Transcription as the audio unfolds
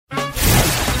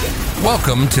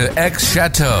Welcome to X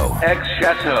Chateau. X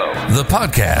Chateau, The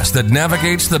podcast that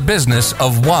navigates the business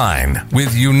of wine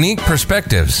with unique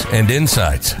perspectives and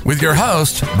insights with your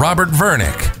hosts, Robert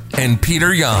Vernick and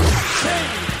Peter Young.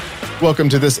 Welcome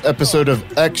to this episode of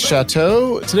X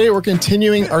Chateau. Today we're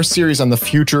continuing our series on the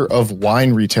future of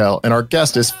wine retail, and our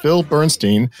guest is Phil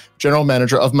Bernstein, General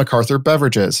Manager of MacArthur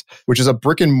Beverages, which is a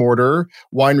brick and mortar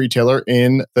wine retailer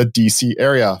in the DC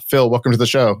area. Phil, welcome to the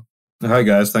show. Hi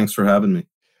guys, thanks for having me.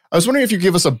 I was wondering if you could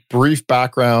give us a brief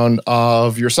background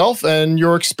of yourself and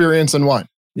your experience in wine.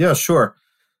 Yeah, sure.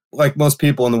 Like most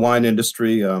people in the wine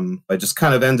industry, I just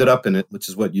kind of ended up in it, which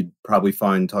is what you'd probably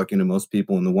find talking to most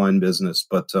people in the wine business.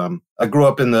 But I grew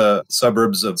up in the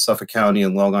suburbs of Suffolk County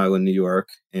in Long Island, New York,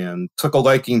 and took a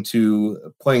liking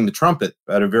to playing the trumpet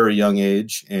at a very young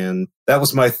age. And that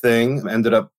was my thing. I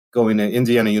ended up going to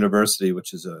Indiana University,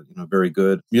 which is a very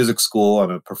good music school.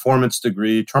 I'm a trumpet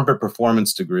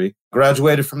performance degree.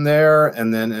 Graduated from there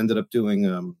and then ended up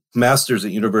doing master's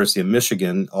at University of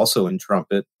Michigan, also in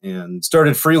trumpet, and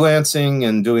started freelancing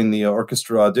and doing the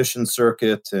orchestra audition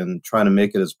circuit and trying to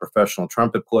make it as a professional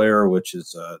trumpet player, which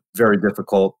is very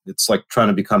difficult. It's like trying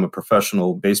to become a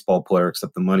professional baseball player,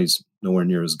 except the money's nowhere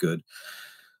near as good.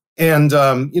 And,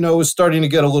 was starting to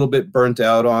get a little bit burnt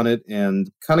out on it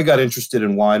and kind of got interested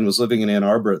in wine, was living in Ann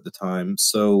Arbor at the time.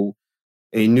 So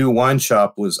a new wine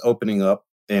shop was opening up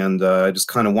and I just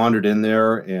kind of wandered in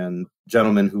there, and a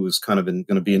gentleman who was kind of going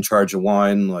to be in charge of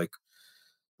wine,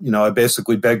 I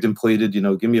basically begged and pleaded,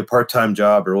 give me a part-time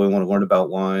job. I really want to learn about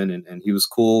wine. And he was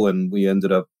cool. And we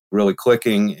ended up really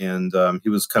clicking. And he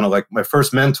was kind of like my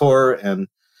first mentor. And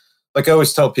like I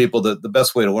always tell people that the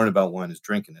best way to learn about wine is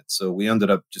drinking it. So we ended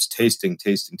up just tasting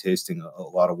a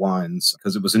lot of wines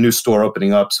because it was a new store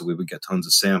opening up. So we would get tons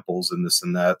of samples and this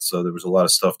and that. So there was a lot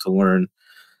of stuff to learn,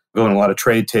 going a lot of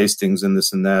trade tastings and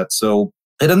this and that. So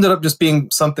it ended up just being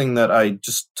something that I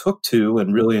just took to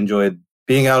and really enjoyed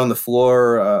being out on the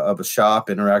floor of a shop,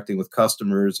 interacting with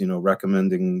customers,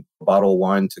 recommending a bottle of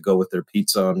wine to go with their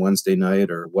pizza on Wednesday night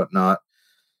or whatnot.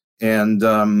 And,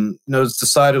 it's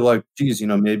decided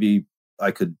maybe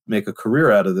I could make a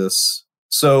career out of this.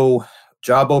 So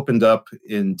job opened up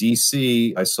in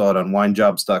DC. I saw it on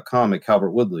winejobs.com at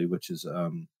Calvert Woodley, which is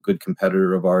a good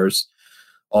competitor of ours.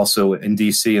 Also in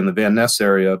DC in the Van Ness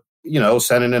area,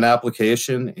 sent in an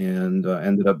application and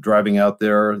ended up driving out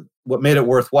there. What made it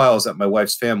worthwhile is that my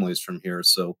wife's family is from here.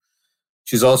 So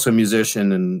she's also a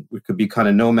musician and we could be kind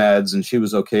of nomads, and she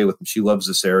loves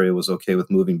this area, was okay with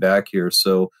moving back here.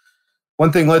 So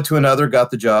one thing led to another,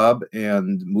 got the job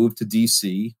and moved to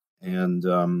DC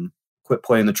and quit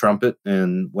playing the trumpet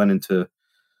and went into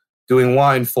doing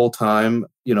wine full time.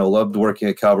 Loved working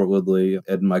at Calvert Woodley.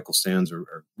 Ed and Michael Sands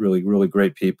are really, really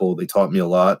great people. They taught me a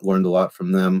lot, learned a lot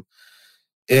from them.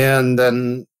 And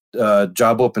then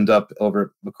job opened up over at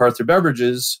MacArthur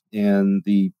Beverages. And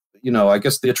I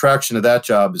guess the attraction of that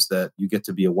job is that you get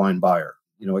to be a wine buyer.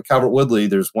 At Calvert Woodley,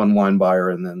 there's one wine buyer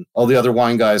and then all the other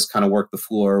wine guys kind of work the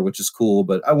floor, which is cool.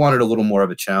 But I wanted a little more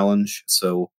of a challenge.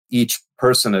 So each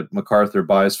person at MacArthur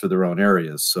buys for their own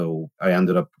areas. So I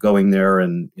ended up going there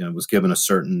and, was given a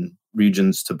certain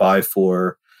regions to buy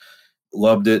for,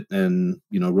 loved it and,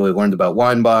 really learned about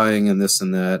wine buying and this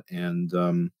and that. And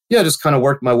just kind of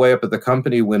worked my way up at the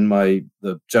company when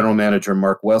the general manager,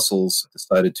 Mark Wessels,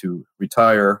 decided to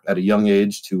retire at a young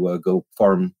age to go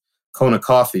farm Kona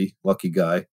coffee, lucky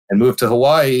guy, and moved to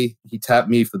Hawaii. He tapped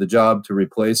me for the job to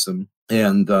replace him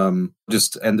and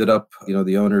just ended up,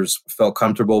 the owners felt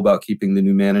comfortable about keeping the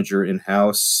new manager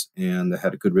in-house and I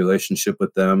had a good relationship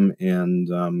with them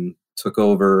and took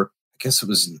over. I guess it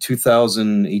was in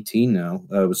 2018 now.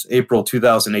 It was April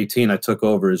 2018. I took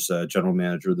over as general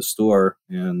manager of the store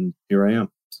and here I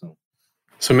am.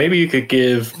 So maybe you could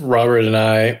give Robert and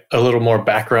I a little more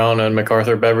background on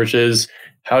MacArthur Beverages.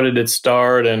 How did it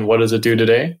start and what does it do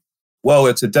today? Well,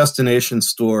 it's a destination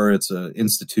store. It's an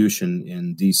institution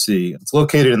in DC. It's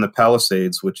located in the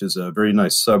Palisades, which is a very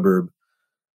nice suburb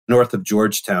north of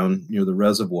Georgetown near the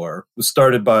reservoir. It was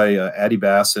started by Addie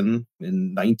Basson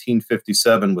in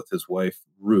 1957 with his wife,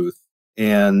 Ruth.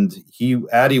 And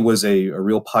Addie was a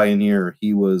real pioneer.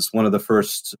 He was one of the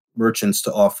first merchants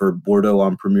to offer Bordeaux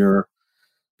en primeur.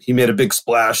 He made a big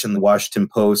splash in the Washington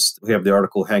Post. We have the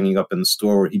article hanging up in the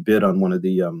store where he bid on one of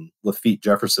the Lafite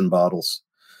Jefferson bottles.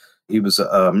 He was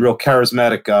a real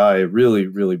charismatic guy, really,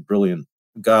 really brilliant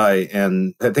guy.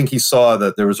 And I think he saw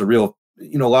that there was a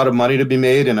lot of money to be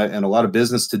made and a lot of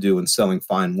business to do in selling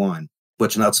fine wine,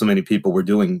 which not so many people were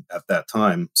doing at that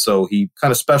time. So he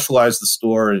kind of specialized the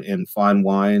store in fine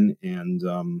wine. And,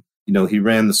 he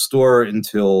ran the store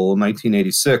until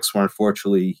 1986, where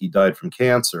unfortunately he died from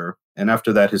cancer. And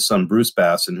after that, his son, Bruce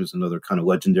Basson, who's another kind of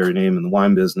legendary name in the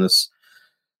wine business,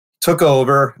 took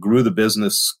over, grew the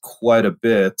business quite a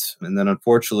bit. And then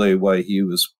unfortunately, while he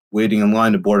was waiting in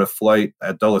line to board a flight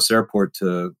at Dulles Airport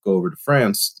to go over to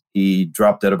France, he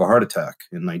dropped dead of a heart attack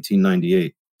in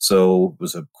 1998. So it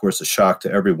was, of course, a shock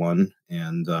to everyone.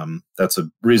 And that's a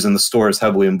reason the store is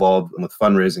heavily involved with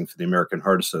fundraising for the American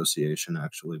Heart Association,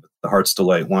 actually, with the Heart's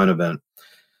Delight wine event.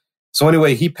 So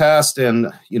anyway, he passed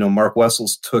and, Mark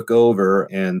Wessels took over.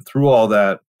 And through all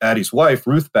that, Addie's wife,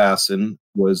 Ruth Basson,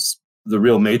 was the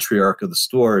real matriarch of the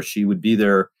store. She would be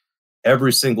there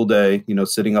every single day,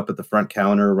 sitting up at the front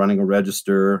counter, running a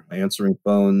register, answering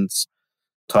phones,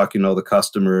 talking to all the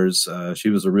customers. She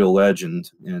was a real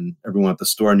legend, and everyone at the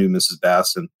store knew Mrs.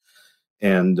 Basson.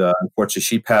 And unfortunately,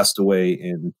 she passed away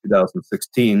in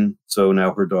 2016. So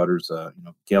now her daughters,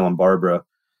 Gail and Barbara,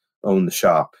 own the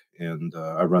shop, and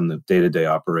I run the day-to-day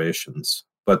operations.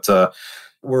 But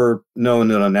we're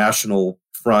known on a national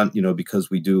front, because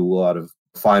we do a lot of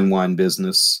fine wine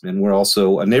business, and we're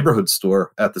also a neighborhood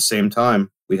store at the same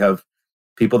time. We have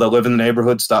people that live in the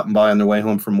neighborhood stopping by on their way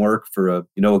home from work for a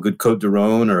good Côte de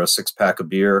Rhône or a 6-pack of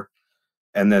beer.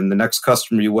 And then the next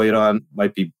customer you wait on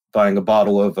might be buying a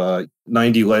bottle of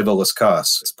 90 Leva Las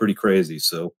Casas. It's pretty crazy.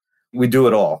 So we do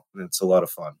it all. And it's a lot of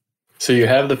fun. So you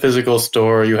have the physical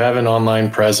store, you have an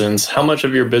online presence. How much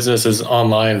of your business is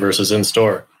online versus in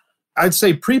store? I'd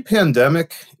say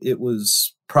pre-pandemic, it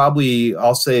was probably,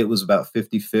 I'll say it was about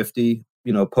 50-50.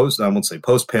 I won't say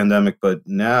post-pandemic, but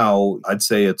now I'd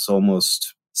say it's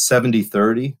almost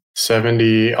 70-30.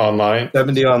 70 online?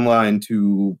 70 online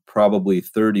to probably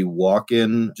 30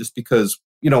 walk-in, just because,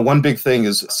 one big thing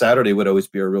is Saturday would always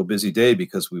be a real busy day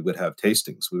because we would have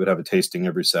tastings. We would have a tasting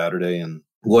every Saturday, and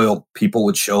loyal people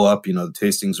would show up. The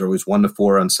tastings are always 1 to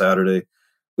 4 on Saturday.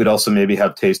 We'd also maybe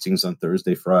have tastings on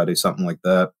Thursday, Friday, something like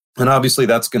that. And obviously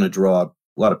that's going to draw a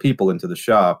lot of people into the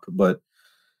shop. But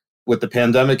with the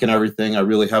pandemic and everything, I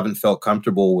really haven't felt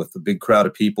comfortable with a big crowd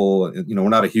of people. We're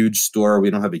not a huge store. We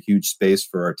don't have a huge space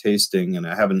for our tasting. And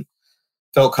I haven't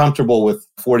felt comfortable with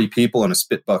 40 people in a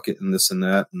spit bucket and this and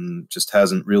that, and just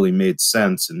hasn't really made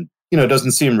sense. And, it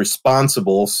doesn't seem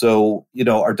responsible. So,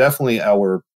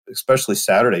 our especially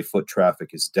Saturday foot traffic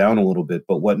is down a little bit.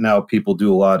 But what now people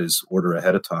do a lot is order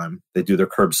ahead of time. They do their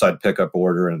curbside pickup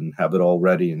order and have it all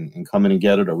ready and come in and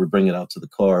get it, or we bring it out to the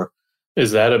car.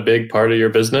 Is that a big part of your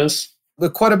business?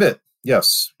 Quite a bit.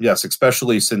 Yes,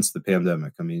 especially since the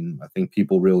pandemic. I mean, I think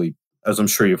people really, as I'm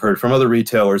sure you've heard from other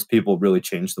retailers, people really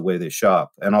changed the way they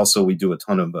shop. And also we do a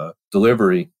ton of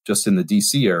delivery just in the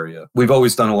DC area. We've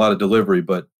always done a lot of delivery,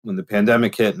 but when the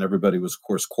pandemic hit and everybody was, of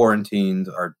course, quarantined,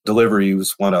 our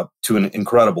deliveries went up to an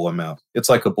incredible amount. It's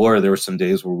like a blur. There were some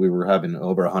days where we were having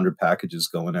over 100 packages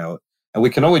going out. And we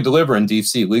can only deliver in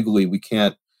DC. Legally, we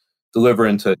can't deliver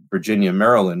into Virginia,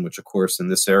 Maryland, which, of course, in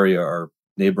this area are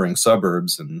neighboring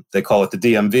suburbs, and they call it the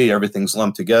DMV. Everything's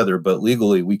lumped together, but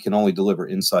legally we can only deliver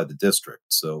inside the district.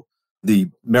 So the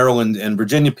Maryland and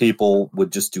Virginia people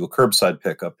would just do a curbside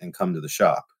pickup and come to the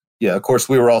shop. Yeah, of course,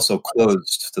 we were also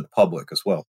closed to the public as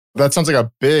well. That sounds like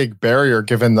a big barrier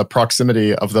given the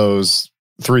proximity of those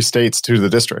 3 states to the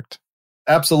district.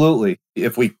 Absolutely.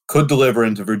 If we could deliver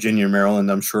into Virginia or Maryland,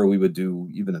 I'm sure we would do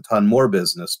even a ton more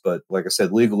business. But like I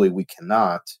said, legally, we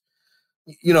cannot.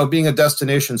 Being a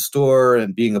destination store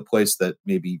and being a place that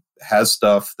maybe has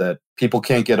stuff that people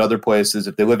can't get other places.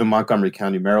 If they live in Montgomery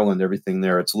County, Maryland, everything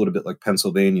there, it's a little bit like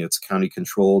Pennsylvania. It's county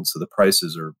controlled, so the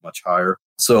prices are much higher.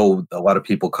 So a lot of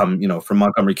people come, from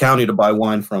Montgomery County to buy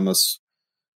wine from us.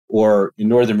 Or in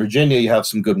Northern Virginia, you have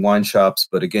some good wine shops,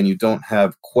 but again, you don't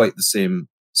have quite the same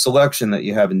selection that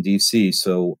you have in DC.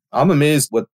 So I'm amazed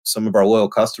what some of our loyal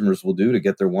customers will do to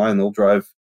get their wine. They'll drive,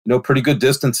 pretty good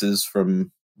distances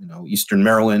from, Eastern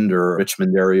Maryland or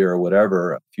Richmond area or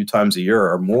whatever, a few times a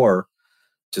year or more,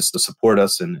 just to support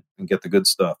us and get the good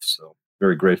stuff. So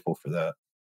very grateful for that.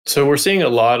 So we're seeing a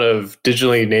lot of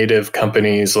digitally native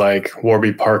companies like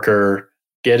Warby Parker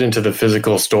get into the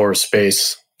physical store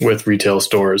space with retail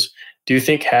stores. Do you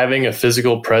think having a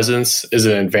physical presence is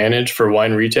an advantage for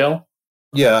wine retail?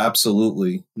 Yeah,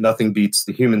 absolutely. Nothing beats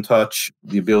the human touch,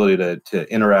 the ability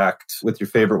to interact with your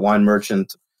favorite wine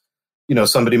merchant.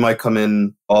 Somebody might come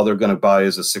in, all they're going to buy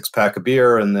is a 6-pack of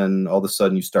beer, and then all of a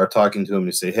sudden you start talking to them and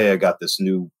you say, hey, I got this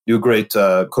new great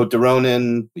Côte de Rhône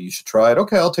in. You should try it.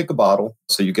 Okay, I'll take a bottle.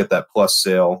 So you get that plus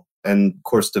sale. And of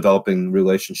course, developing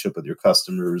relationship with your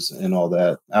customers and all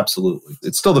that. Absolutely.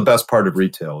 It's still the best part of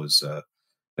retail is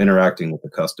interacting with the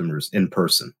customers in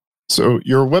person. So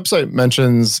your website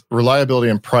mentions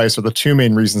reliability and price are the 2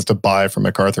 main reasons to buy from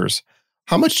McArthur's.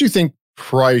 How much do you think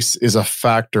price is a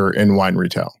factor in wine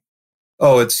retail?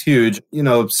 Oh, it's huge.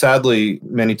 Sadly,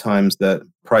 many times that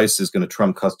price is going to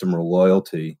trump customer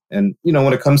loyalty. And,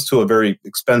 when it comes to a very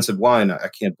expensive wine, I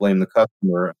can't blame the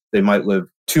customer. They might live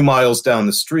 2 miles down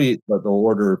the street, but they'll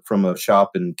order from a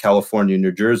shop in California,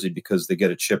 New Jersey, because they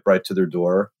get it shipped right to their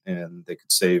door and they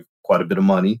could save quite a bit of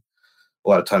money. A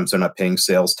lot of times they're not paying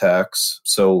sales tax.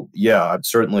 So yeah, I'd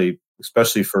certainly,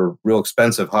 especially for real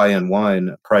expensive high-end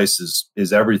wine, price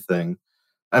is everything.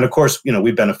 And of course,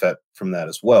 we benefit from that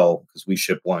as well because we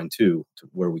ship wine too to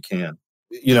where we can.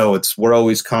 We're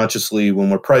always consciously, when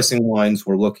we're pricing wines,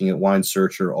 we're looking at Wine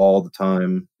Searcher all the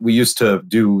time. We used to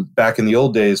do, back in the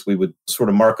old days, we would sort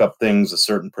of mark up things a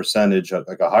certain percentage,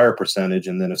 like a higher percentage.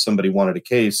 And then if somebody wanted a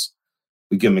case,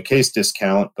 we give them a case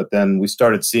discount. But then we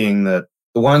started seeing that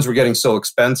the wines were getting so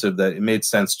expensive that it made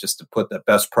sense just to put that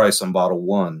best price on bottle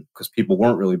one because people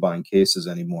weren't really buying cases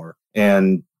anymore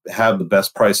and have the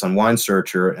best price on Wine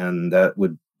Searcher. And that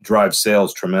would drive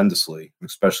sales tremendously,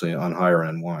 especially on higher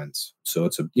end wines. So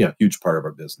it's a huge part of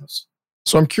our business.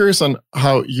 So I'm curious on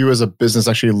how you as a business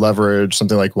actually leverage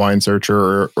something like Wine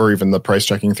Searcher or even the price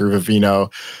checking through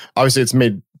Vivino. Obviously, it's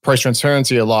made price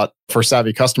transparency a lot for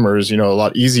savvy customers, a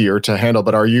lot easier to handle.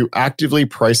 But are you actively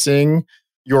pricing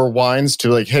your wines to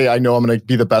like, hey, I know I'm going to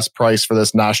be the best price for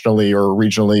this nationally or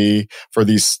regionally for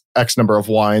these X number of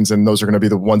wines, and those are going to be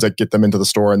the ones that get them into the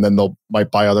store, and then might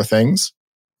buy other things?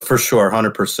 For sure,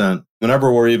 100%.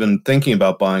 Whenever we're even thinking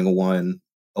about buying a wine,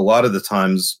 a lot of the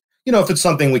times, if it's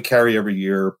something we carry every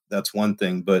year, that's one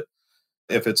thing. But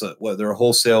if it's whether a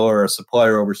wholesaler or a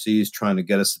supplier overseas trying to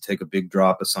get us to take a big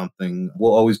drop of something,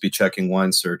 we'll always be checking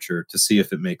Wine Searcher to see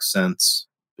if it makes sense.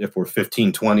 If we're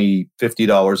 $15, $20,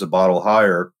 $50 a bottle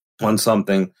higher on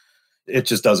something, it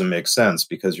just doesn't make sense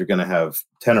because you're going to have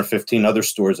 10 or 15 other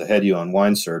stores ahead of you on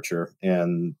Wine Searcher.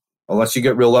 And unless you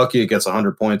get real lucky, it gets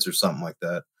 100 points or something like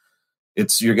that.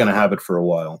 You're going to have it for a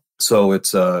while. So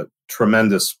it's a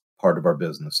tremendous part of our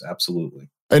business. Absolutely.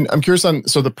 And I'm curious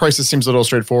so the prices seems a little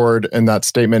straightforward in that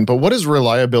statement, but what does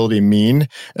reliability mean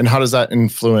and how does that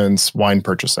influence wine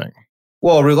purchasing?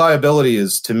 Well, reliability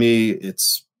is, to me,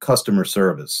 it's customer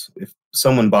service. If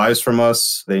someone buys from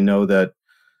us, they know that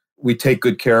we take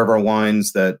good care of our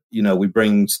wines, that, we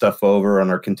bring stuff over on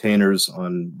our containers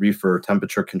on reefer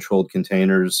temperature controlled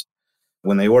containers.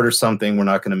 When they order something, we're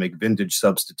not going to make vintage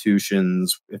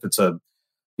substitutions. If it's a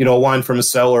wine from a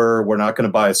cellar, we're not going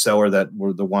to buy a cellar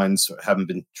where the wines haven't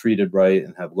been treated right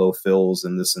and have low fills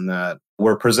and this and that.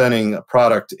 We're presenting a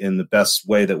product in the best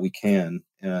way that we can.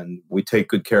 And we take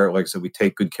good care, like I said, we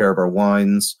take good care of our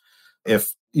wines.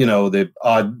 If, the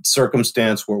odd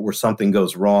circumstance where something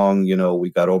goes wrong, we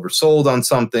got oversold on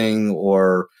something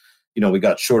or, we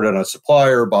got short on a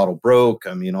supplier, bottle broke.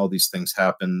 I mean, all these things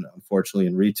happen, unfortunately,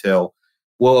 in retail.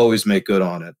 We'll always make good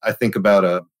on it. I think about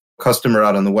a customer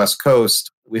out on the West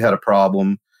Coast. We had a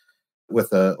problem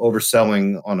with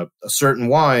overselling on a certain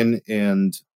wine,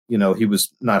 and he was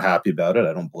not happy about it.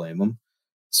 I don't blame him.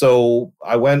 So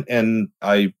I went and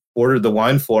I ordered the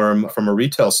wine for him from a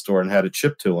retail store and had it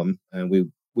shipped to him. And we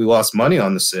lost money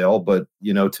on the sale, but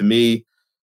to me,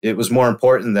 it was more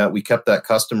important that we kept that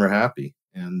customer happy.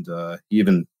 And he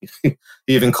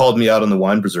even called me out on the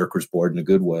Wine Berserkers board in a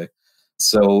good way.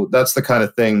 So that's the kind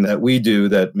of thing that we do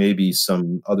that maybe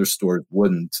some other stores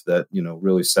wouldn't, that,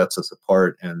 really sets us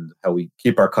apart and how we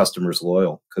keep our customers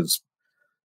loyal. Because,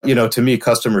 to me,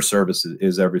 customer service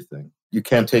is everything. You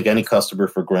can't take any customer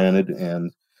for granted.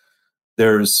 And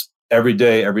there's every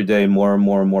day, more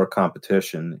and more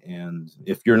competition. And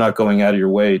if you're not going out of your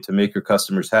way to make your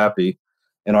customers happy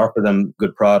and offer them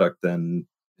good product, then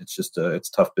it's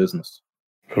tough business.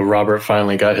 Robert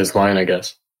finally got his wine, I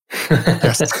guess.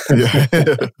 Yes. Yeah.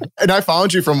 And I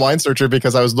found you from Wine Searcher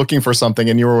because I was looking for something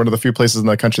and you were one of the few places in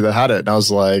the country that had it. And I was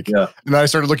like, And then I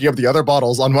started looking up the other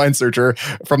bottles on Wine Searcher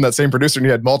from that same producer and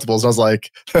you had multiples. And I was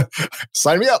like,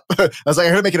 sign me up. I was like, I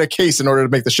had to make it a case in order to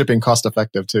make the shipping cost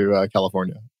effective to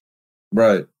California.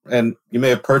 Right. And you may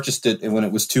have purchased it when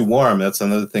it was too warm. That's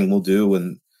another thing we'll do.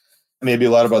 And maybe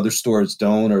a lot of other stores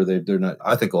don't, or they're not.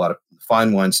 I think a lot of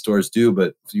fine wine stores do.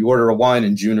 But if you order a wine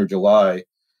in June or July,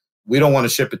 we don't want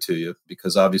to ship it to you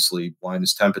because obviously wine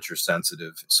is temperature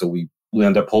sensitive. So we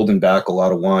end up holding back a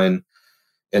lot of wine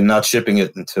and not shipping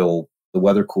it until the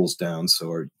weather cools down.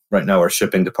 So right now our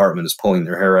shipping department is pulling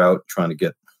their hair out, trying to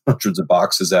get hundreds of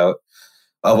boxes out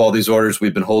of all these orders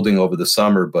we've been holding over the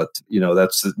summer. But,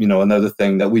 that's, another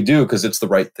thing that we do because it's the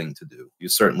right thing to do. You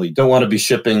certainly don't want to be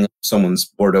shipping someone's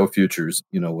Bordeaux futures,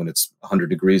 when it's 100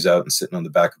 degrees out and sitting on the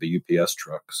back of a UPS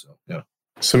truck. So, yeah.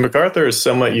 So MacArthur is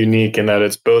somewhat unique in that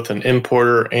it's both an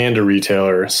importer and a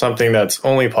retailer, something that's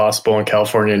only possible in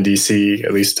California and DC,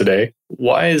 at least today.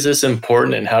 Why is this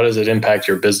important and how does it impact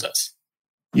your business?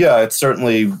 Yeah, it's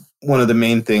certainly one of the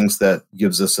main things that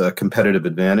gives us a competitive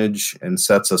advantage and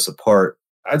sets us apart.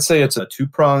 I'd say it's a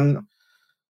two-prong.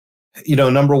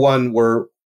 Number one,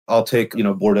 I'll take,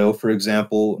 Bordeaux, for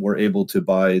example. We're able to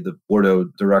buy the Bordeaux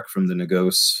direct from the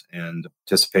Négoce and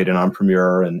participate in En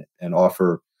Primeur and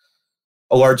offer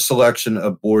a large selection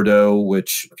of Bordeaux,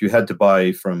 which if you had to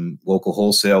buy from local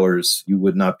wholesalers, you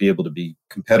would not be able to be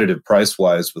competitive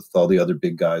price-wise with all the other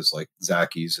big guys like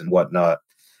Zachys and whatnot.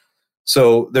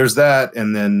 So there's that,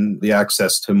 and then the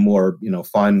access to more,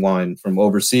 fine wine from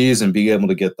overseas and being able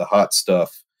to get the hot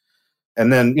stuff.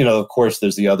 And then, of course,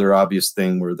 there's the other obvious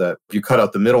thing where that if you cut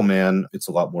out the middleman, it's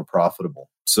a lot more profitable.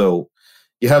 So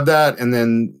you have that. And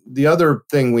then the other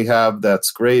thing we have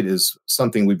that's great is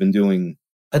something we've been doing,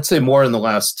 I'd say more in the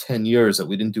last 10 years that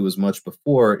we didn't do as much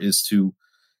before, is to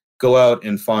go out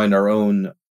and find our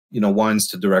own, wines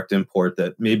to direct import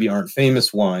that maybe aren't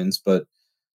famous wines. But,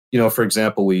 for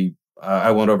example,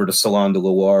 I went over to Salon de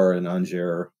Loire in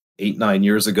Angers 8-9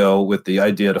 years ago with the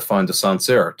idea to find a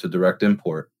Sancerre to direct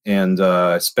import. And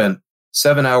I spent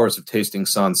 7 hours of tasting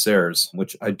Sancerres,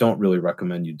 which I don't really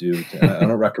recommend you do. I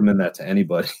don't recommend that to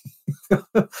anybody.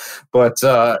 But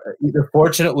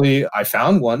fortunately, I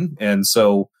found one. And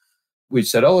so we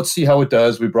said, let's see how it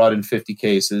does. We brought in 50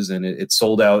 cases and it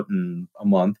sold out in a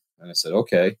month. And I said,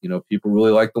 okay, people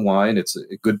really like the wine. It's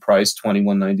a good price,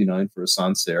 $21.99 for a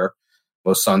Sancerre.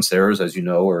 Most Sancerres, as you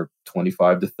know, are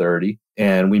 25 to 30,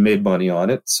 and we made money on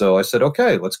it. So I said,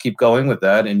 okay, let's keep going with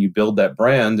that. And you build that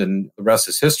brand, and the rest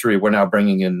is history. We're now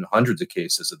bringing in hundreds of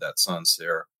cases of that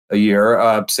Sancerre a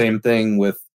year. Same thing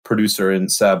with producer in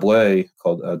Sablé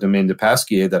called Domaine de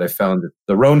Pasquier that I found at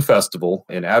the Rhone Festival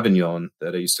in Avignon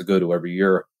that I used to go to every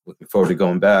year. Looking forward to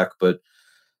going back. But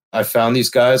I found these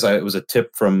guys. It was a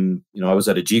tip from, I was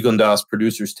at a Gigondas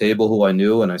producer's table who I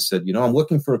knew. And I said, I'm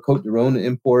looking for a Côte de Rhone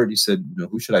import. He said,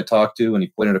 who should I talk to? And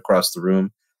he pointed across the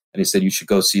room and he said, you should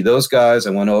go see those guys. I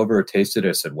went over, tasted it.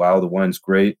 I said, wow, the wine's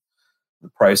great. The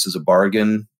price is a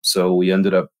bargain. So we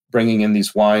ended up bringing in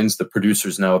these wines. The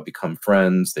producers now have become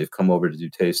friends. They've come over to do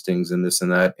tastings and this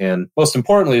and that. And most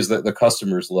importantly is that the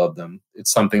customers love them.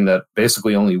 It's something that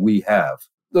basically only we have.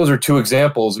 Those are two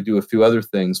examples. We do a few other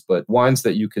things, but wines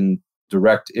that you can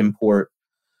direct import,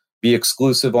 be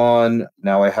exclusive on.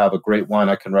 Now I have a great wine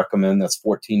I can recommend that's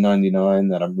 $14.99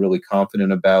 that I'm really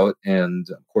confident about. And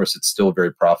of course, it's still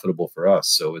very profitable for us.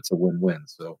 So it's a win-win.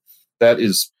 So that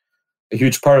is a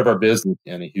huge part of our business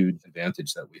and a huge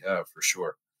advantage that we have for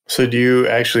sure. So do you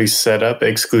actually set up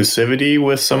exclusivity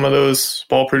with some of those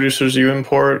small producers you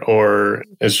import, or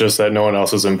it's just that no one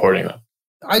else is importing them?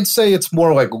 I'd say it's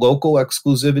more like local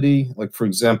exclusivity. Like, for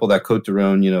example, that Côte de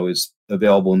Rhone, is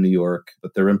available in New York,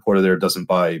 but their importer there doesn't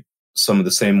buy some of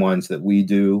the same wines that we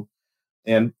do.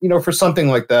 And, for something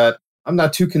like that, I'm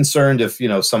not too concerned if,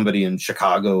 somebody in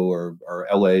Chicago or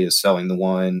LA is selling the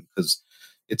wine, because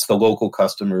it's the local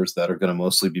customers that are going to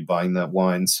mostly be buying that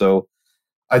wine. So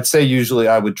I'd say usually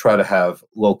I would try to have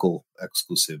local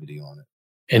exclusivity on it.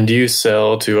 And do you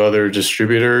sell to other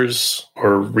distributors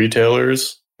or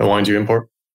retailers the wines you import?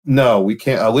 No, we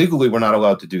can't. Legally, we're not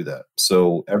allowed to do that.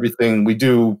 So everything we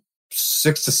do,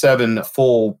 6 to 7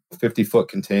 full 50-foot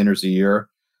containers a year,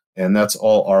 and that's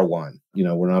all our wine.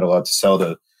 We're not allowed to sell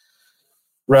to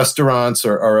restaurants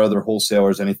or other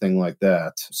wholesalers, anything like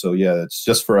that. So yeah, it's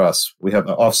just for us. We have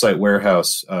an offsite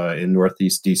warehouse in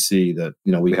Northeast DC that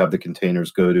we have the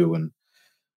containers go to, and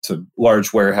it's a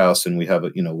large warehouse, and we have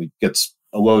we get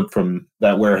a load from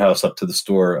that warehouse up to the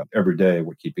store every day.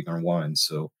 We're keeping our wine.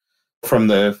 So from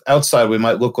the outside, we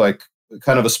might look like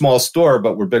kind of a small store,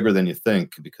 but we're bigger than you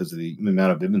think because of the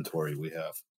amount of inventory we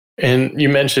have. And you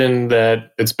mentioned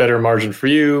that it's better margin for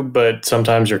you, but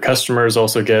sometimes your customers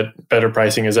also get better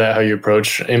pricing. Is that how you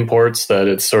approach imports, that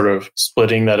it's sort of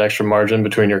splitting that extra margin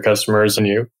between your customers and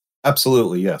you?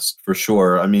 Absolutely, yes, for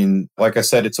sure. I mean, like I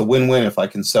said, it's a win-win if I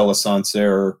can sell a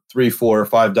Sancerre $3, $4,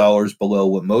 $5 below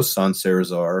what most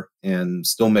Sancerres are and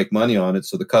still make money on it.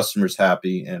 So the customer's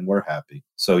happy and we're happy.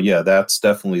 So yeah, that's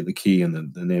definitely the key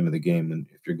and the name of the game. And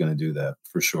if you're going to do that,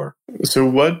 for sure. So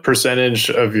what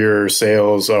percentage of your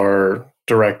sales are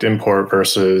direct import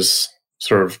versus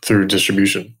sort of through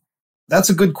distribution?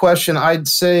 That's a good question. I'd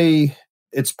say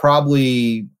it's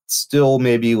probably still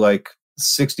maybe like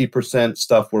 60%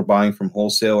 stuff we're buying from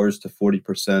wholesalers to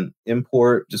 40%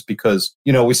 import, just because,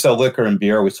 we sell liquor and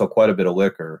beer. We sell quite a bit of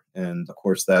liquor. And of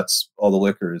course, that's all the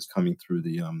liquor is coming through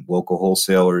the local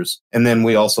wholesalers. And then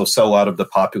we also sell a lot of the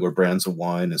popular brands of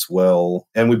wine as well.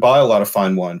 And we buy a lot of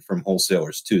fine wine from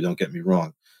wholesalers too. Don't get me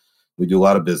wrong. We do a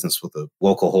lot of business with the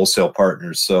local wholesale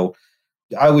partners. So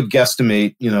I would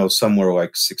guesstimate, somewhere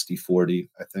like 60-40,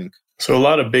 I think. So a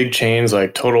lot of big chains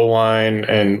like Total Wine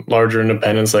and larger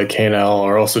independents like K&L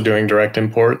are also doing direct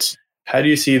imports. How do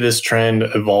you see this trend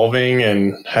evolving,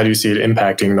 and how do you see it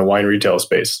impacting the wine retail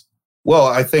space? Well,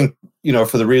 I think,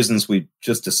 for the reasons we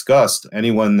just discussed,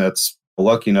 anyone that's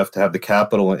lucky enough to have the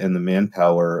capital and the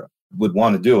manpower would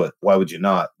want to do it. Why would you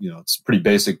not? It's pretty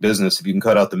basic business. If you can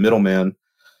cut out the middleman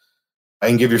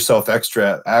and give yourself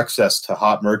extra access to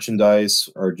hot merchandise,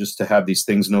 or just to have these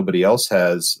things nobody else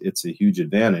has, it's a huge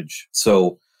advantage.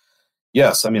 So,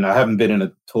 yes, I haven't been in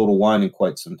a Total Wine in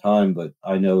quite some time, but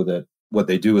I know that what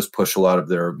they do is push a lot of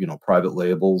their, private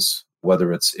labels,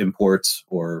 whether it's imports,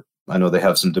 or I know they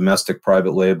have some domestic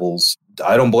private labels.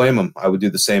 I don't blame them. I would do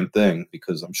the same thing,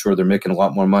 because I'm sure they're making a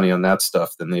lot more money on that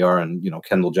stuff than they are in,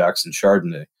 Kendall Jackson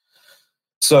Chardonnay.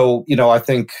 So, I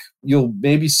think you'll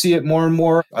maybe see it more and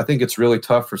more. I think it's really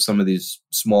tough for some of these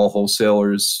small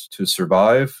wholesalers to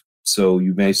survive. So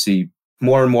you may see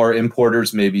more and more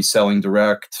importers maybe selling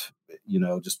direct,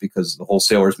 just because the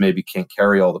wholesalers maybe can't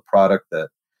carry all the product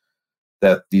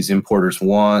that these importers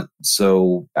want.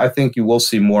 So I think you will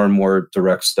see more and more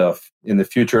direct stuff in the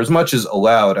future, as much as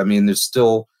allowed. There's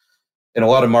still, in a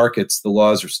lot of markets, the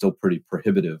laws are still pretty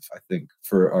prohibitive, I think,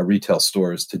 for our retail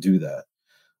stores to do that.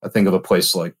 I think of a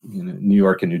place like New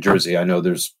York and New Jersey. I know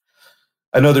there's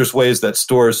ways that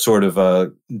stores sort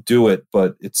of do it,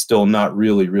 but it's still not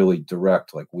really, really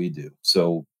direct like we do.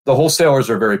 So the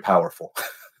wholesalers are very powerful.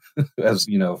 As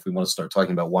if we want to start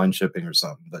talking about wine shipping or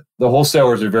something, but the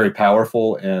wholesalers are very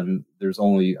powerful, and there's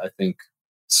only, I think,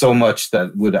 so much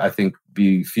that would, I think,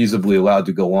 be feasibly allowed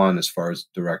to go on as far as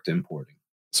direct importing.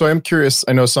 So I'm curious,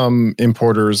 I know some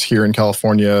importers here in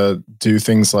California do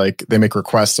things like they make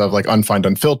requests of like unfined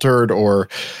unfiltered, or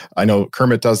I know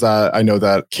Kermit does that. I know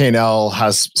that K&L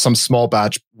has some small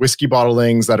batch whiskey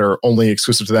bottlings that are only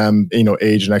exclusive to them,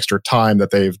 age an extra time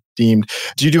that they've deemed.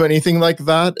 Do you do anything like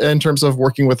that in terms of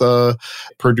working with a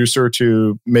producer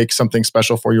to make something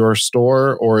special for your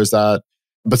store, or is that,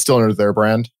 but still under their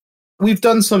brand? We've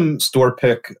done some store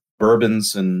pick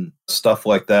bourbons and stuff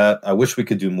like that. I wish we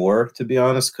could do more, to be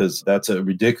honest, because that's a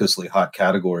ridiculously hot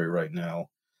category right now.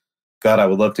 God, I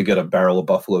would love to get a barrel of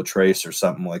Buffalo Trace or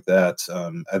something like that.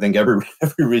 I think every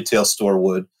retail store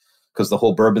would, because the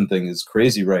whole bourbon thing is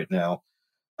crazy right now.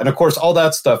 And of course, all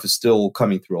that stuff is still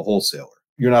coming through a wholesaler.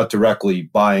 You're not directly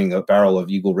buying a barrel of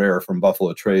Eagle Rare from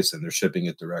Buffalo Trace and they're shipping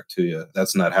it direct to you.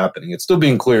 That's not happening. It's still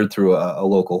being cleared through a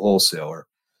local wholesaler.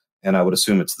 And I would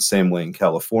assume it's the same way in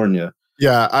California.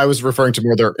 Yeah, I was referring to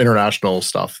more their international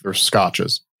stuff, their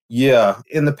scotches. Yeah.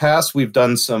 In the past, we've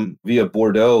done some via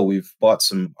Bordeaux. We've bought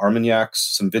some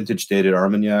Armagnacs, some vintage dated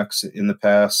Armagnacs in the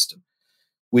past.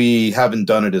 We haven't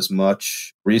done it as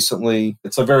much recently.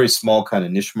 It's a very small kind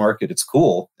of niche market. It's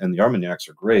cool, and the Armagnacs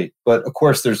are great. But of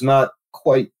course, there's not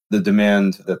quite the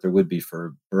demand that there would be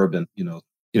for bourbon.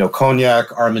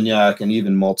 Cognac, Armagnac, and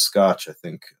even malt Scotch, I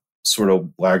think, sort of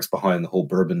lags behind the whole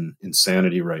bourbon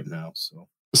insanity right now. So.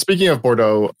 Speaking of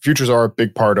Bordeaux, futures are a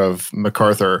big part of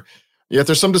MacArthur. Yet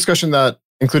there's some discussion that,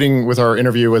 including with our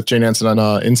interview with Jane Anson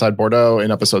on Inside Bordeaux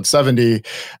in episode 70,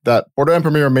 that Bordeaux and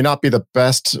Premier may not be the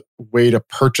best way to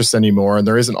purchase anymore, and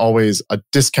there isn't always a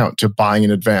discount to buying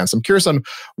in advance. I'm curious on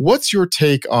what's your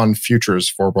take on futures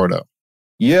for Bordeaux?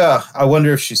 Yeah, I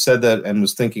wonder if she said that and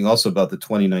was thinking also about the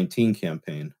 2019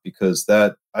 campaign, because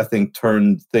that, I think,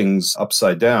 turned things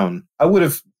upside down. I would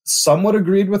have somewhat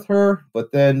agreed with her,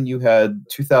 but then you had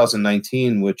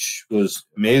 2019, which was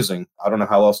amazing. I don't know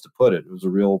how else to put it. It was a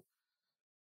real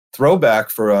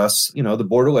throwback for us. The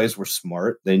Bordelais were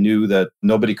smart. They knew that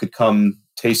nobody could come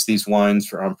taste these wines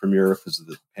for En Premier because of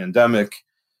the pandemic,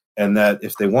 and that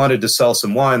if they wanted to sell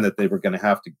some wine, that they were going to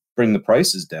have to bring the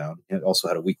prices down. It also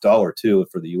had a weak dollar too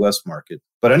for the U.S. market.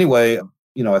 But anyway,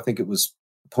 I think it was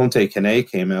Ponte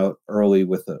Canet came out early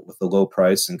with a low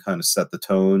price and kind of set the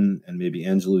tone, and maybe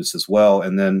Angelus as well.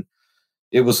 And then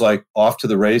it was like off to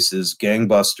the races,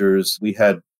 gangbusters. We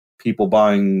had people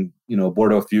buying,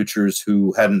 Bordeaux futures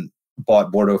who hadn't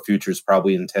bought Bordeaux futures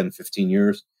probably in 10, 15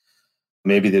 years.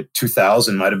 Maybe the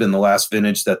 2000 might have been the last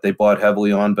vintage that they bought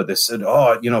heavily on, but they said,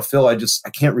 Phil, I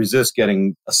can't resist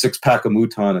getting a 6-pack of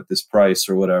Mouton at this price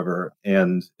or whatever.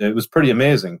 And it was pretty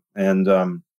amazing. And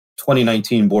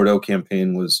 2019 Bordeaux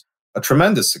campaign was a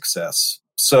tremendous success.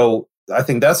 So I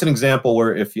think that's an example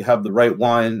where if you have the right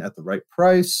wine at the right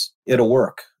price, it'll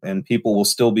work and people will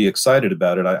still be excited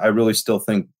about it. I really still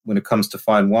think when it comes to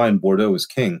fine wine, Bordeaux is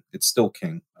king. It's still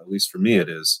king. At least for me, it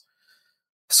is.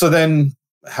 So then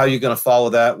how are you going to follow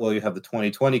that? Well, you have the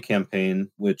 2020 campaign,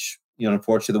 which,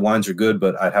 unfortunately the wines are good,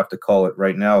 but I'd have to call it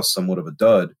right now somewhat of a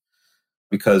dud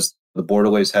because the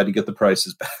Bordelais had to get the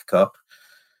prices back up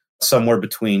somewhere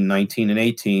between 19 and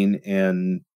 18.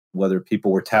 And whether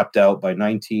people were tapped out by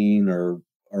 19 or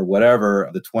whatever,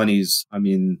 the 20s, I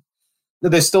mean,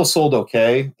 they still sold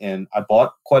okay. And I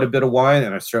bought quite a bit of wine,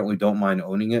 and I certainly don't mind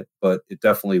owning it, but it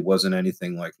definitely wasn't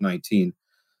anything like 19.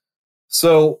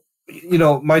 So,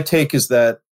 my take is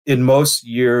that in most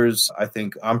years, I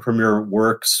think En Primeur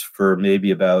works for maybe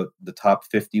about the top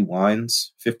 50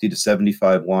 wines, 50 to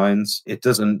 75 wines. It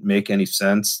doesn't make any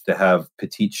sense to have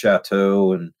Petit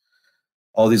Chateau and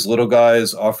all these little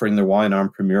guys offering their wine En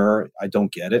Primeur. I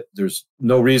don't get it. There's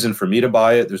no reason for me to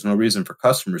buy it. There's no reason for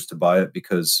customers to buy it,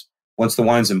 because once the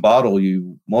wine's in bottle,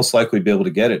 you most likely be able to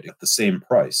get it at the same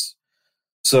price.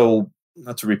 So,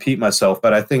 not to repeat myself,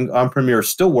 but I think En Primeur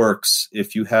still works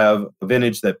if you have a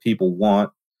vintage that people want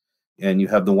and you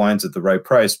have the wines at the right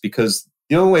price, because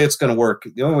the only way it's going to work,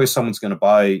 the only way someone's going to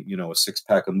buy, a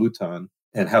 6-pack of Mouton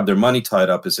and have their money tied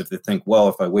up is if they think, well,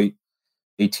 if I wait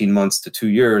 18 months to 2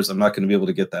 years, I'm not going to be able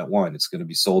to get that wine. It's going to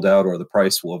be sold out, or the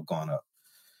price will have gone up.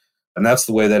 And that's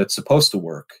the way that it's supposed to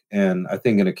work. And I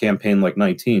think in a campaign like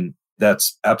 19,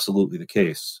 that's absolutely the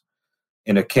case.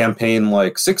 In a campaign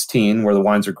like 16, where the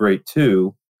wines are great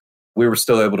too, we were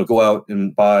still able to go out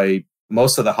and buy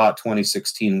most of the hot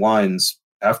 2016 wines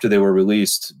after they were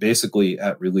released, basically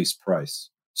at release price.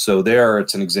 So there,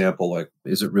 it's an example, like,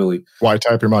 is it really... Why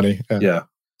type your money? Yeah.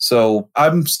 So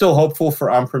I'm still hopeful for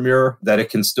En Primeur that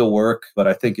it can still work, but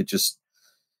I think it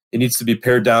needs to be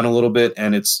pared down a little bit.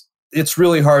 And it's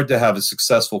really hard to have a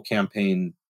successful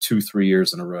campaign 2-3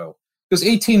 years in a row. Because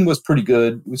 18 was pretty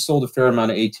good. We sold a fair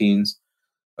amount of 18s.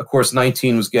 Of course,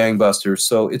 19 was gangbusters.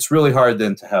 So it's really hard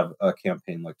then to have a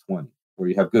campaign like 20, where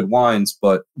you have good wines,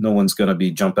 but no one's going to be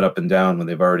jumping up and down when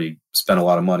they've already spent a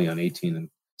lot of money on 18 and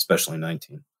especially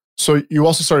 19. So you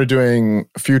also started doing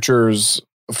futures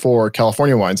for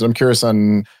California wines. And I'm curious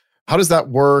on how does that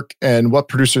work and what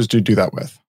producers do you do that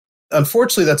with?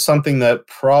 Unfortunately, that's something that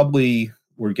probably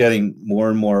we're getting more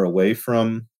and more away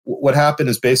from. What happened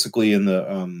is basically in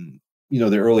the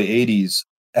the early 80s,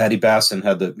 Addie Basson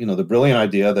had the brilliant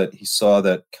idea that he saw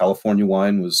that California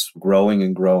wine was growing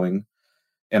and growing.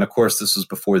 And of course, this was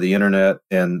before the internet,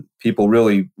 and people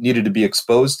really needed to be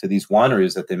exposed to these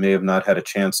wineries that they may have not had a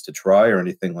chance to try or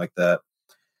anything like that.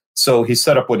 So he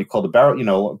set up what he called a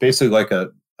barrel, basically like a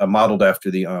modeled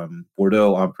after the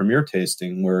Bordeaux En Primeur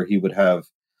tasting, where he would have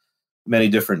many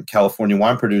different California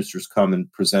wine producers come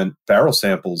and present barrel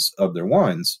samples of their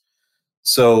wines.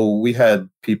 So we had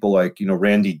people like,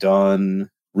 Randy Dunn,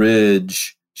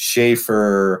 Ridge,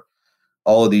 Schaefer,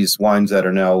 all of these wines that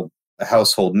are now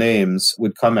household names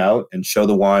would come out and show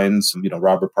the wines.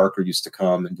 Robert Parker used to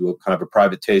come and do a kind of a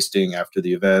private tasting after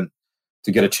the event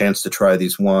to get a chance to try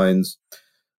these wines.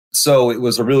 So it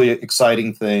was a really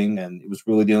exciting thing, and it was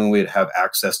really the only way to have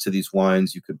access to these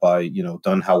wines. You could buy,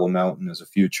 Dunhowell Mountain as a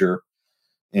future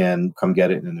and come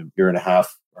get it in a year and a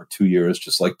half or 2 years,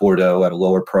 just like Bordeaux, at a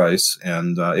lower price.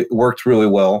 And it worked really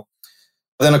well.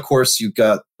 Then, of course, you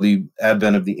got the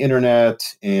advent of the internet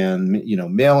and,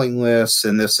 mailing lists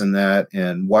and this and that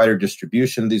and wider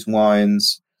distribution of these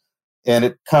wines. And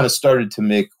it kind of started to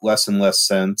make less and less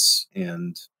sense.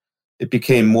 And it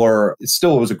became more, it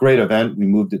still was a great event. We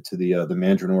moved it to the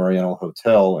Mandarin Oriental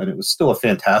Hotel, and it was still a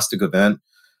fantastic event.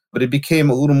 But it became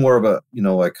a little more of a,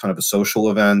 like kind of a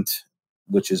social event,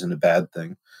 which isn't a bad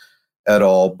thing at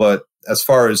all. But as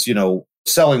far as,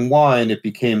 selling wine, it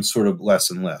became sort of less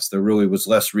and less. There really was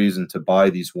less reason to buy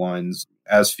these wines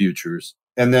as futures.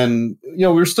 And then, we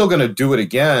were still going to do it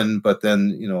again, but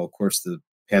then, of course, the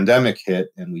pandemic hit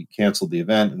and we canceled the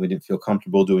event, and we didn't feel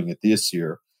comfortable doing it this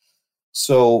year.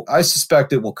 So I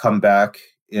suspect it will come back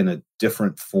in a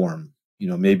different form.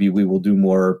 Maybe we will do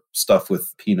more stuff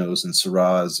with Pinots and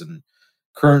Syrahs and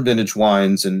current vintage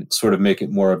wines and sort of make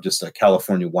it more of just a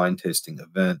California wine tasting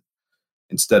event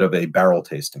instead of a barrel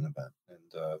tasting event.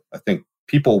 And I think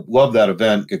people love that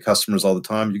event, get customers all the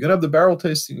time. You're going to have the barrel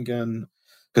tasting again,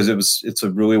 because it's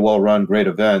a really well-run, great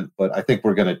event. But I think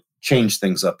we're going to change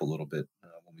things up a little bit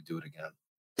when we do it again.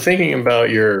 Thinking about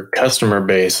your customer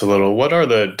base a little, what are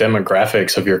the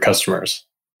demographics of your customers?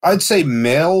 I'd say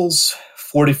males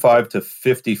 45 to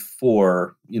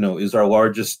 54, is our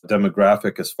largest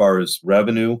demographic as far as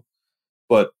revenue.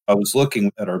 But I was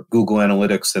looking at our Google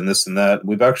Analytics and this and that.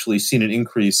 We've actually seen an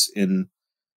increase in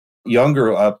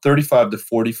younger 35 to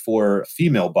 44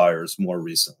 female buyers more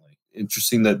recently.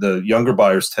 Interesting that the younger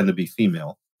buyers tend to be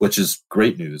female, which is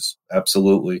great news.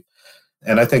 Absolutely.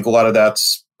 And I think a lot of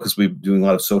that's because we're doing a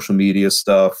lot of social media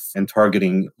stuff and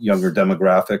targeting younger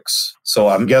demographics. So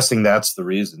I'm guessing that's the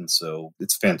reason. So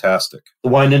it's fantastic. The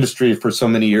wine industry for so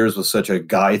many years was such a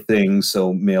guy thing,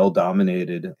 so male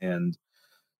dominated. And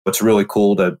it's really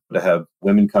cool to have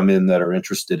women come in that are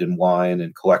interested in wine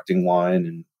and collecting wine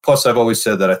and Plus, I've always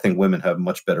said that I think women have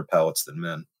much better palates than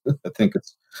men. I think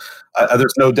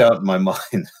there's no doubt in my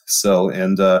mind. So,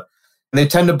 and they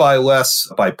tend to buy less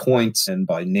by points and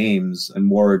by names, and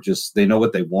more just they know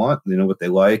what they want, they know what they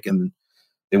like, and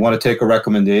they want to take a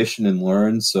recommendation and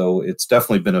learn. So it's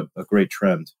definitely been a great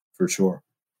trend for sure.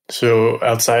 So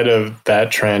outside of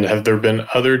that trend, have there been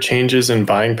other changes in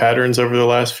buying patterns over the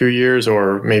last few years,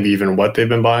 or maybe even what they've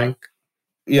been buying?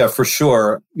 Yeah, for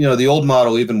sure. The old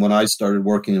model, even when I started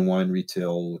working in wine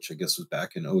retail, which I guess was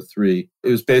back in 2003, it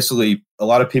was basically a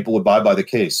lot of people would buy by the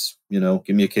case.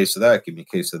 Give me a case of that, give me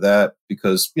a case of that,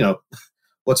 because,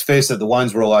 let's face it, the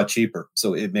wines were a lot cheaper.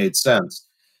 So it made sense.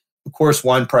 Of course,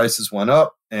 wine prices went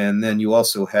up, and then you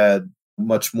also had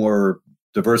much more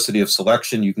diversity of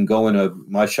selection. You can go into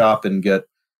my shop and get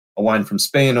a wine from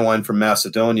Spain, a wine from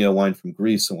Macedonia, a wine from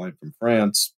Greece, a wine from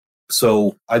France.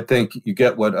 So I think you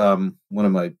get what one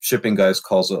of my shipping guys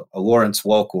calls a Lawrence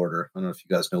Welk order. I don't know if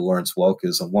you guys know Lawrence Welk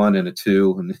is a 1 and a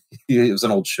 2, and it was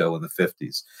an old show in the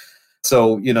 50s.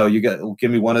 So, you get,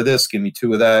 give me 1 of this, give me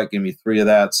 2 of that, give me 3 of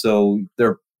that. So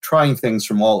they're trying things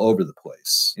from all over the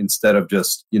place instead of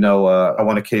just, I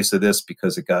want a case of this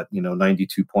because it got,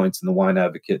 92 points in the Wine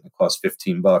Advocate and it cost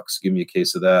 $15. Give me a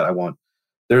case of that.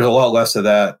 There's a lot less of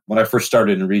that. When I first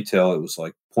started in retail, it was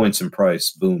like points and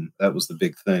price, boom. That was the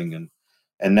big thing.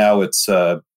 And now it's,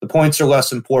 the points are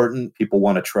less important. People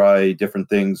want to try different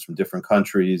things from different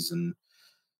countries. And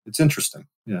it's interesting.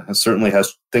 It certainly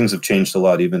things have changed a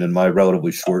lot, even in my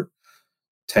relatively short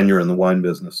tenure in the wine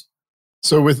business.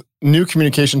 So with new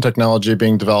communication technology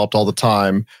being developed all the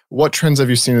time, what trends have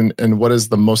you seen and what is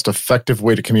the most effective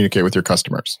way to communicate with your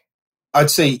customers? I'd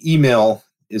say email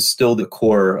is still the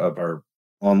core of our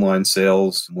online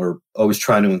sales. We're always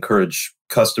trying to encourage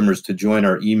customers to join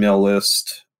our email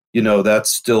list.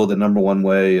 That's still the number one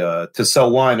way to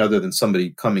sell wine other than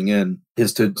somebody coming in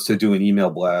is to do an email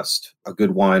blast. A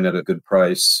good wine at a good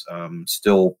price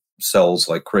still sells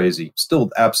like crazy.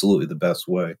 Still absolutely the best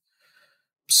way.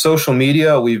 Social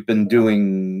media, we've been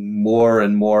doing more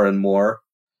and more and more.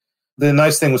 The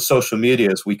nice thing with social media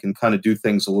is we can kind of do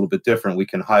things a little bit different. We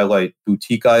can highlight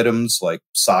boutique items like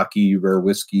sake, rare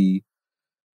whiskey,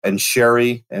 and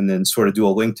sherry, and then sort of do a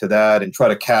link to that and try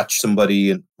to catch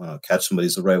somebody. And catch somebody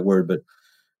is the right word, but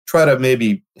try to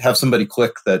maybe have somebody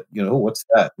click that, what's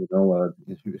that?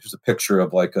 Here's a picture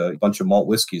of like a bunch of malt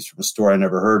whiskeys from a store I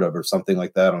never heard of or something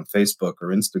like that on Facebook or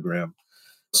Instagram.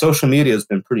 Social media has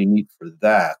been pretty neat for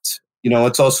that.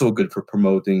 It's also good for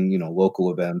promoting,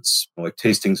 local events like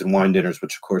tastings and wine dinners,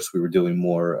 which of course we were doing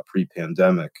more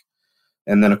pre-pandemic.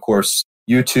 And then of course,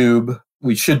 YouTube,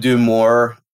 we should do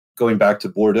more. Going back to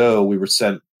Bordeaux, we were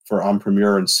sent for en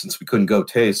primeur, and since we couldn't go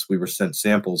taste, we were sent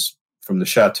samples from the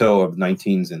chateau of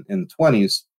 19s and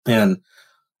 20s. And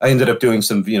I ended up doing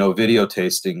some, video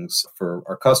tastings for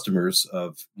our customers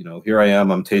of, here I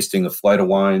am, I'm tasting a flight of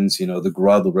wines, the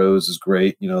Gras de Rose is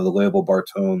great, the Label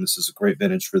Bartone, this is a great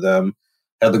vintage for them.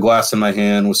 Had the glass in my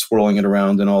hand, was swirling it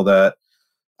around and all that.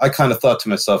 I kind of thought to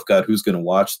myself, God, who's going to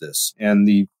watch this? And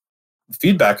the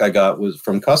feedback I got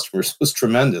from customers was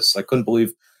tremendous. I couldn't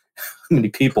believe how many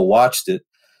people watched it,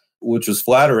 which was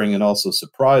flattering and also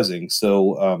surprising.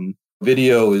 So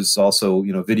video is also,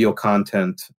 video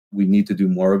content. We need to do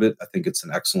more of it. I think it's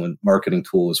an excellent marketing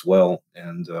tool as well.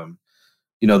 And,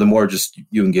 the more just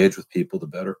you engage with people, the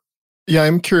better. Yeah,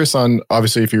 I'm curious on,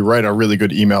 obviously, if you write a really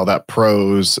good email that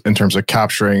pros in terms of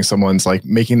capturing someone's, like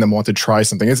making them want to try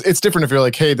something. It's different if you're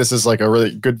like, hey, this is like a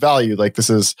really good value. Like this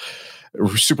is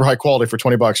super high quality for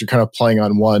 $20. You're kind of playing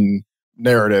on one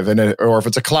narrative, or if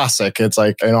it's a classic, it's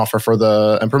like an offer for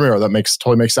the en primeur that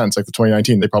totally makes sense. Like the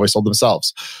 2019, they probably sold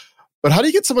themselves. But how do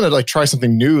you get someone to like try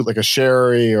something new, like a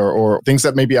sherry or things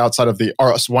that may be outside of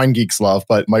us wine geeks love,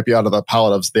 but might be out of the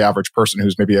palate of the average person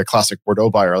who's maybe a classic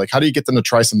Bordeaux buyer? Like, how do you get them to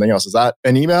try something else? Is that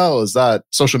an email? Is that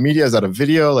social media? Is that a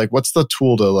video? Like, what's the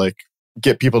tool to like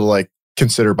get people to like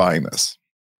consider buying this?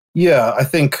 Yeah, I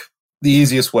think the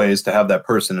easiest way is to have that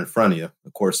person in front of you.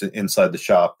 Of course, inside the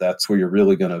shop, that's where you're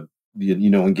really going to,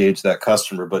 engage that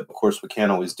customer. But of course, we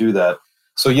can't always do that.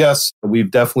 So yes, we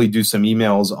definitely do some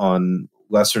emails on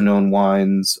lesser known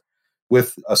wines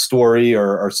with a story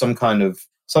or some kind of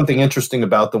something interesting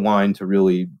about the wine to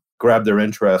really grab their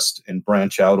interest and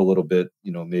branch out a little bit,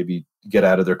 maybe get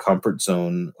out of their comfort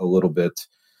zone a little bit.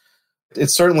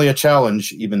 It's certainly a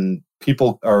challenge. Even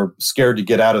people are scared to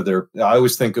get out of I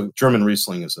always think of German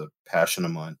Riesling as a passion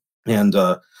of mine. And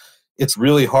it's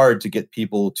really hard to get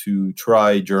people to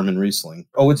try German Riesling.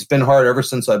 It's been hard ever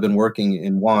since I've been working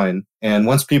in wine. And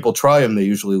once people try them, they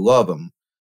usually love them.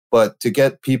 But to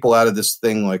get people out of this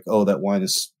thing like, that wine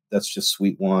is that's just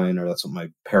sweet wine, or that's what my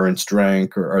parents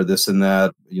drank, or this and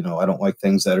that. I don't like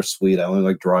things that are sweet. I only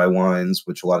like dry wines,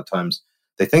 which a lot of times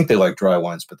they think they like dry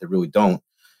wines, but they really don't.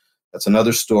 That's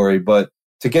another story. But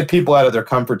to get people out of their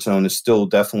comfort zone is still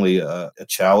definitely a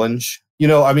challenge.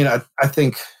 I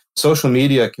think social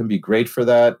media can be great for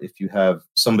that. If you have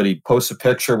somebody post a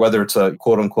picture, whether it's a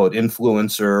quote unquote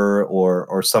influencer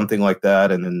or something like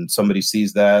that, and then somebody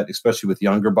sees that, especially with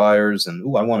younger buyers, and,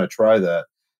 I want to try that.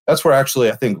 That's where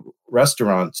actually I think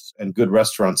restaurants and good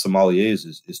restaurant sommeliers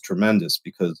is tremendous,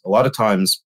 because a lot of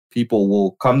times people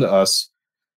will come to us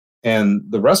and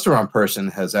the restaurant person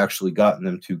has actually gotten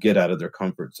them to get out of their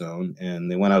comfort zone. And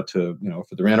they went out to,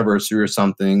 for their anniversary or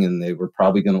something, and they were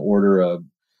probably going to order a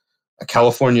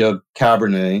California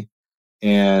Cabernet,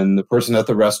 and the person at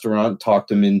the restaurant talked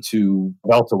them into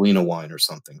Valtellina wine or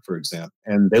something, for example,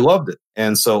 and they loved it.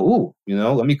 And so,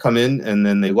 let me come in, and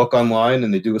then they look online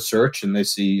and they do a search and they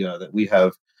see that we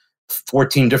have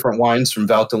 14 different wines from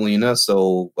Valtellina.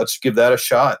 So let's give that a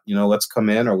shot. Let's come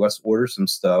in, or let's order some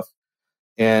stuff,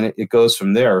 and it goes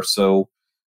from there. So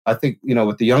I think,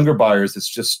 with the younger buyers, it's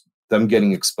just them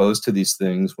getting exposed to these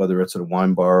things, whether it's at a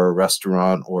wine bar, a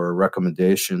restaurant, or a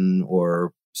recommendation,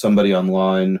 or somebody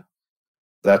online.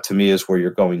 That to me is where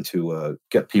you're going to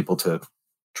get people to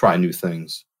try new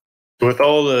things. With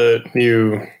all the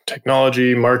new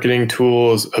technology, marketing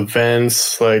tools,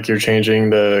 events, like you're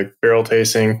changing the barrel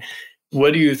tasting,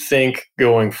 what do you think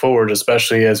going forward,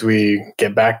 especially as we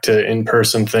get back to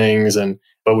in-person things,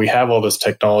 but we have all this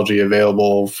technology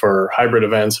available for hybrid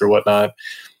events or whatnot?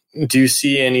 Do you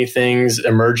see any things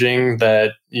emerging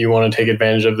that you want to take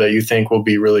advantage of that you think will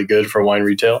be really good for wine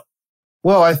retail?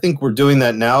 Well, I think we're doing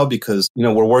that now because,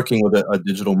 we're working with a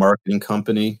digital marketing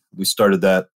company. We started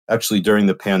that actually during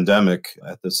the pandemic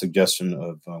at the suggestion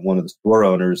of one of the store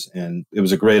owners, and it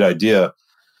was a great idea.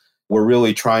 We're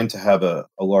really trying to have a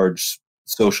large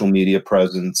social media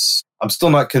presence. I'm still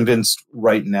not convinced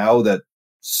right now that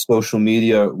social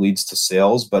media leads to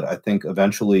sales, but I think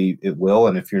eventually it will.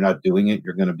 And if you're not doing it,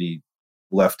 you're going to be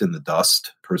left in the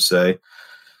dust, per se.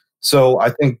 So I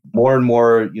think more and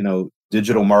more,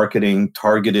 digital marketing,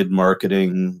 targeted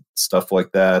marketing, stuff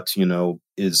like that,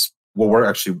 is what we're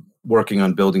actually working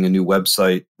on, building a new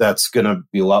website that's going to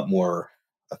be a lot more,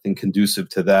 I think, conducive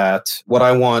to that. What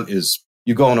I want is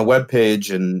you go on a web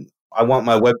page, and I want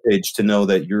my web page to know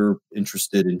that you're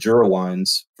interested in Jura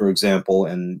wines, for example,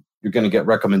 and you're going to get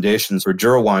recommendations for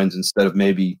Jura wines instead of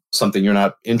maybe something you're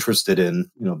not interested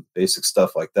in, basic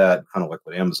stuff like that, kind of like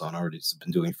what Amazon already has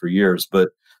been doing for years. But,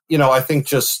 I think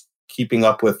just keeping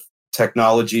up with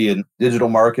technology and digital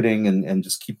marketing and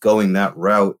just keep going that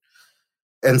route,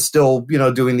 and still,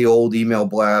 doing the old email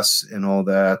blasts and all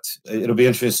that. It'll be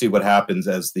interesting to see what happens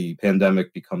as the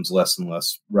pandemic becomes less and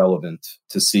less relevant,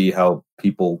 to see how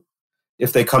people,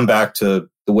 if they come back to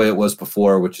the way it was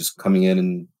before, which is coming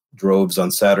in droves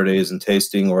on Saturdays and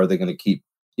tasting, or are they going to keep,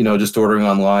 just ordering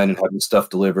online and having stuff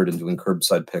delivered and doing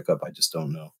curbside pickup? I just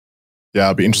don't know. Yeah,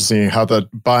 it'll be interesting how the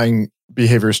buying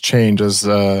behaviors change as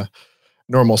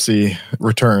normalcy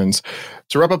returns.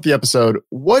 To wrap up the episode,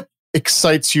 what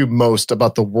excites you most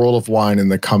about the world of wine in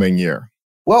the coming year?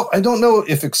 Well, I don't know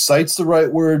if excite's the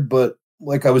right word, but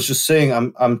like I was just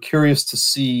saying, I'm curious to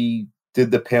see,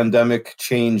 did the pandemic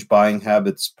change buying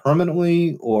habits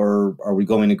permanently, or are we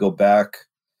going to go back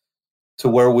to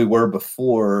where we were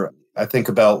before? I think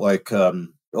about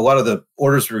a lot of the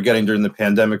orders we were getting during the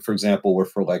pandemic, for example, were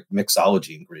for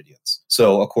mixology ingredients.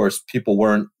 So of course people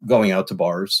weren't going out to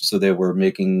bars, so they were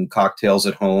making cocktails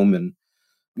at home. And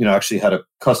actually had a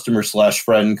customer /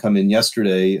 friend come in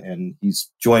yesterday, and he's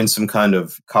joined some kind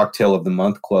of cocktail of the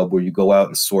month club where you go out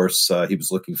and source. He was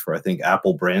looking for, I think,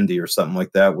 apple brandy or something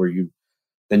like that, where you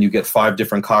get 5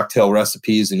 different cocktail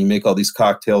recipes and you make all these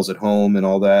cocktails at home and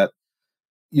all that.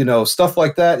 Stuff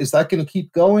like that. Is that going to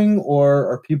keep going,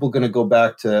 or are people going to go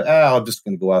back to, I'm just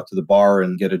going to go out to the bar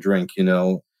and get a drink,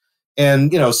 And,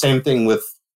 same thing with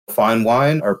fine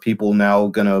wine. Are people now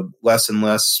going to less and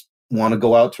less want to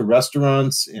go out to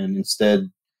restaurants and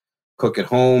instead cook at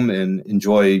home and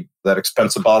enjoy that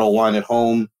expensive bottle of wine at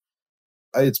home?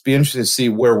 It's be interesting to see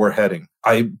where we're heading.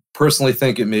 I personally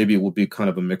think it maybe will be kind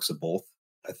of a mix of both.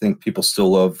 I think people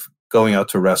still love going out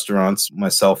to restaurants,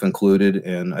 myself included.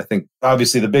 And I think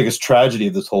obviously the biggest tragedy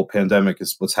of this whole pandemic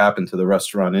is what's happened to the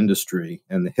restaurant industry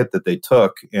and the hit that they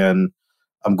took. And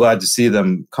I'm glad to see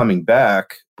them coming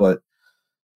back, but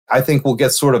I think we'll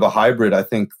get sort of a hybrid. I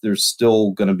think there's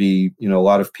still going to be, a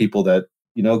lot of people that,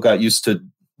 got used to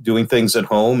doing things at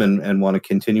home and want to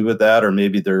continue with that. Or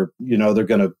maybe they're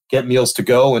going to get meals to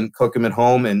go and cook them at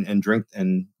home and drink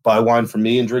and buy wine from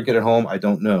me and drink it at home. I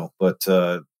don't know. But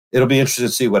it'll be interesting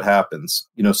to see what happens.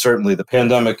 Certainly the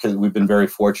pandemic, we've been very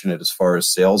fortunate as far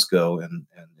as sales go, and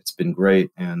it's been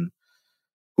great. And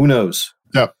who knows?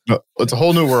 Yeah, it's a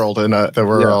whole new world that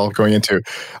we're all going into.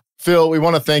 Phil, we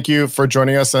want to thank you for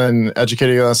joining us and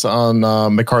educating us on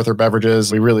McArthur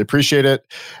Beverages. We really appreciate it.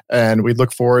 And we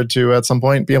look forward to, at some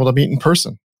point, be able to meet in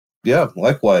person. Yeah,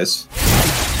 likewise.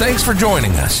 Thanks for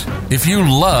joining us. If you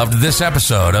loved this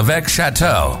episode of X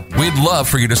Chateau, we'd love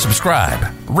for you to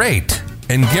subscribe, rate,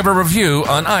 and give a review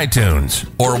on iTunes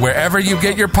or wherever you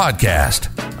get your podcast.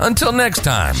 Until next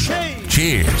time,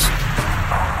 cheers.